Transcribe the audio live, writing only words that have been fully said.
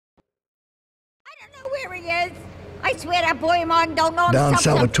don't know where he is. I swear that boy of mine don't know Don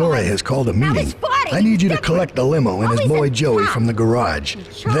himself Salvatore sometimes. has called a Now meeting. his body, I need you to different. collect the limo and his Always boy in Joey town. from the garage. In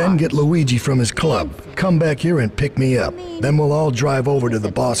charge. Then get Luigi from his club. Come back here and pick me up. Then we'll all drive over to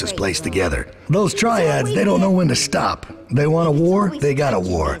the boss's place together. Those triads, they don't know when to stop. They want a war, they got a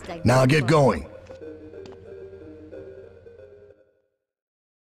war. Now get going.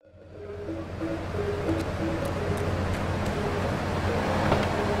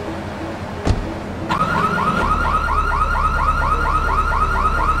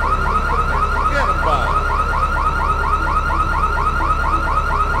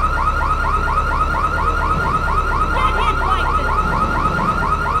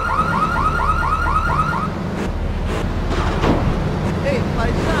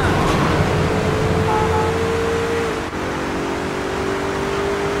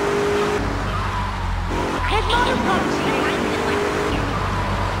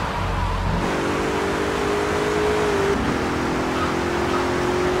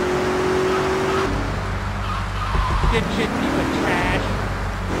 This shit piece of trash.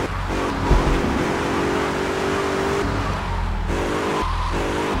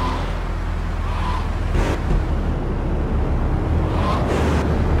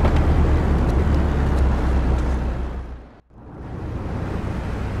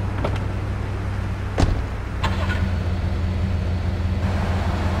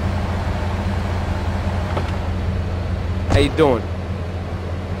 How you doing?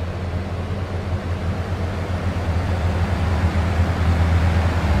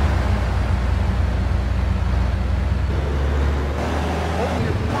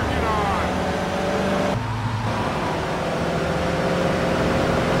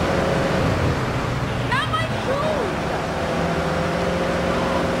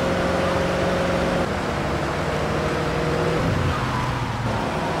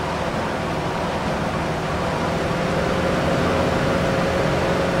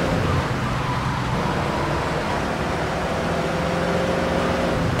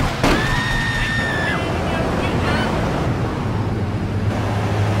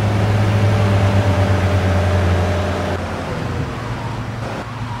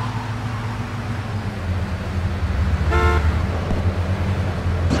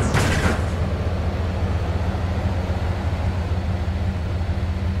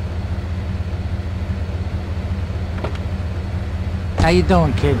 How you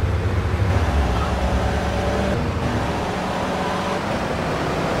doing, kid?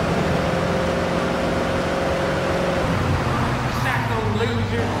 Sacco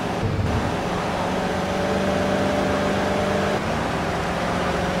loser.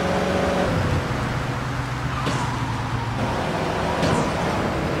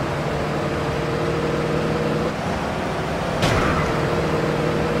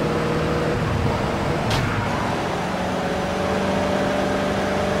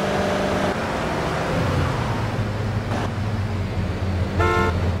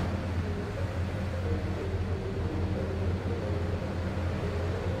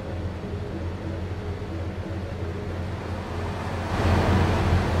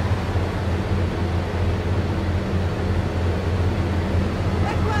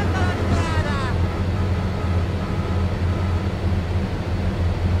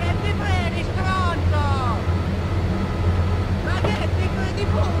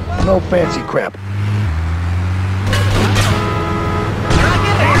 No fancy crap.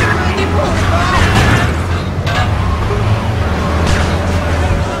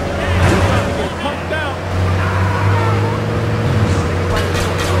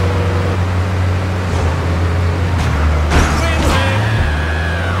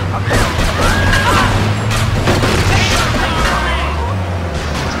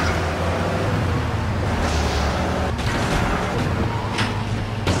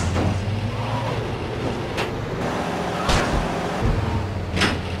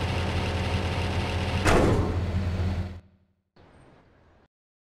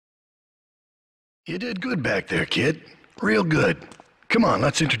 You did good back there, kid. Real good. Come on,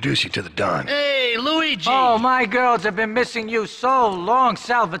 let's introduce you to the Don. Hey, Luigi! Oh, my girls have been missing you so long,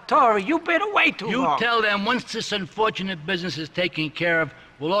 Salvatore. You've been away too long. You tell them once this unfortunate business is taken care of,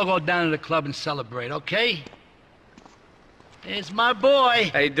 we'll all go down to the club and celebrate, okay? It's my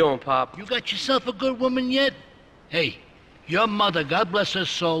boy. How you doing, Pop? You got yourself a good woman yet? Hey, your mother, God bless her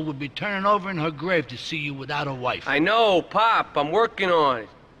soul, would be turning over in her grave to see you without a wife. I know, Pop. I'm working on it.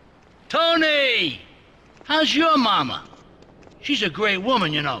 Tony! How's your mama? She's a great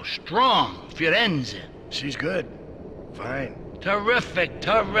woman, you know, strong, Firenze. She's good. Fine. Terrific,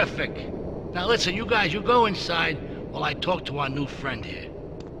 terrific. Now listen, you guys, you go inside while I talk to our new friend here.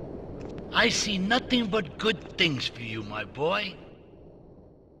 I see nothing but good things for you, my boy.